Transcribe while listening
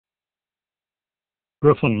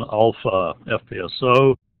Gryphon Alpha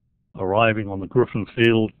FPSO arriving on the Gryphon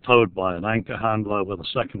field, towed by an anchor handler with a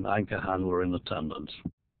second anchor handler in attendance.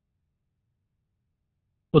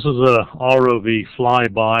 This is a ROV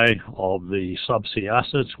flyby of the subsea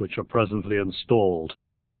assets which are presently installed.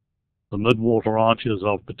 The midwater arches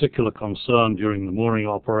are of particular concern during the mooring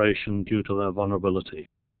operation due to their vulnerability.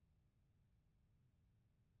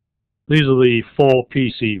 These are the 4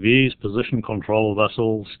 PCVs, position control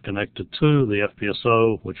vessels, connected to the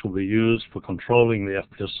FPSO, which will be used for controlling the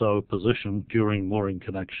FPSO position during mooring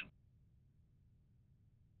connection.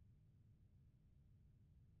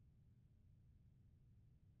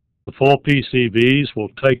 The 4 PCVs will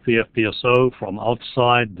take the FPSO from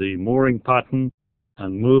outside the mooring pattern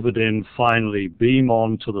and move it in finally beam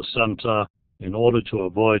on to the center in order to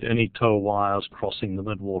avoid any tow wires crossing the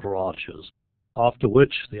midwater arches, after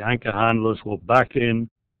which the anchor handlers will back in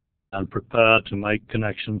and prepare to make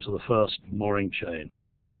connection to the first mooring chain.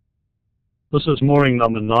 This is mooring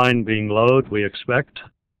number 9 being lowered, we expect.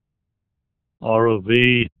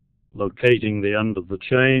 ROV locating the end of the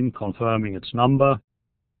chain, confirming its number,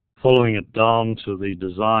 following it down to the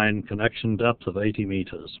design connection depth of 80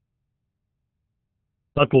 meters.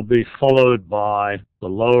 That will be followed by the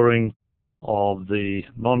lowering of the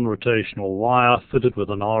non-rotational wire fitted with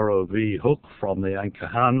an ROV hook from the anchor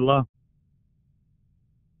handler.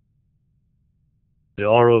 The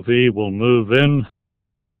ROV will move in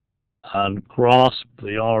and grasp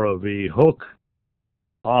the ROV hook,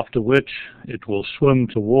 after which it will swim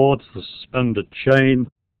towards the suspended chain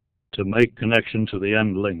to make connection to the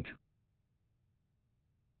end link.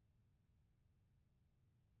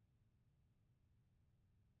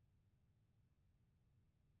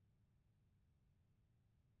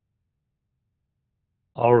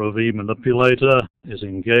 ROV manipulator is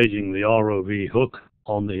engaging the ROV hook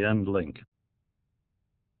on the end link.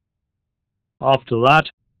 After that,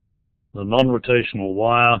 the non-rotational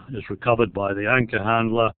wire is recovered by the anchor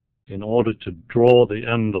handler in order to draw the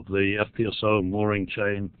end of the FPSO mooring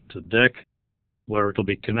chain to deck, where it will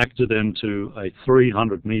be connected into a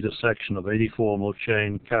 300-meter section of 84mm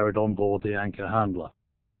chain carried on board the anchor handler.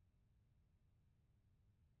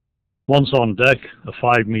 Once on deck, a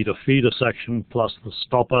 5-meter feeder section plus the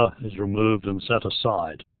stopper is removed and set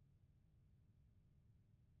aside.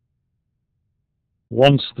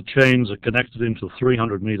 Once the chains are connected into the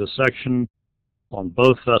 300-meter section on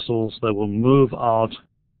both vessels, they will move out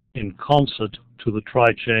in concert to the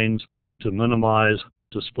tri-chains to minimize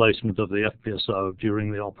displacement of the FPSO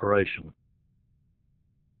during the operation.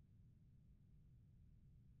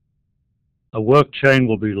 A work chain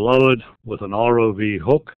will be lowered with an ROV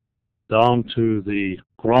hook down to the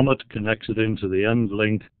grommet connected into the end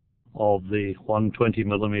link of the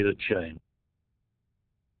 120mm chain.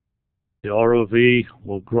 The ROV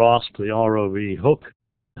will grasp the ROV hook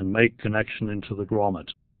and make connection into the grommet.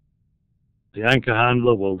 The anchor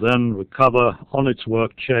handler will then recover on its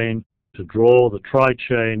work chain to draw the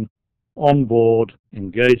tri-chain on board,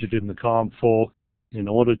 engage it in the calm fork in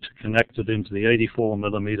order to connect it into the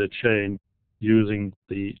 84mm chain using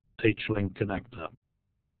the H-link connector.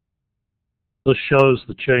 This shows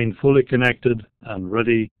the chain fully connected and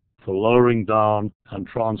ready for lowering down and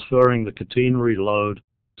transferring the catenary load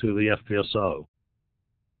to the FPSO.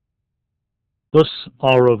 This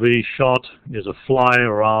ROV shot is a fly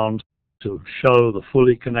around to show the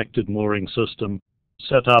fully connected mooring system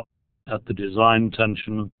set up at the design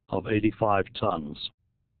tension of 85 tons.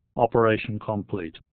 Operation complete.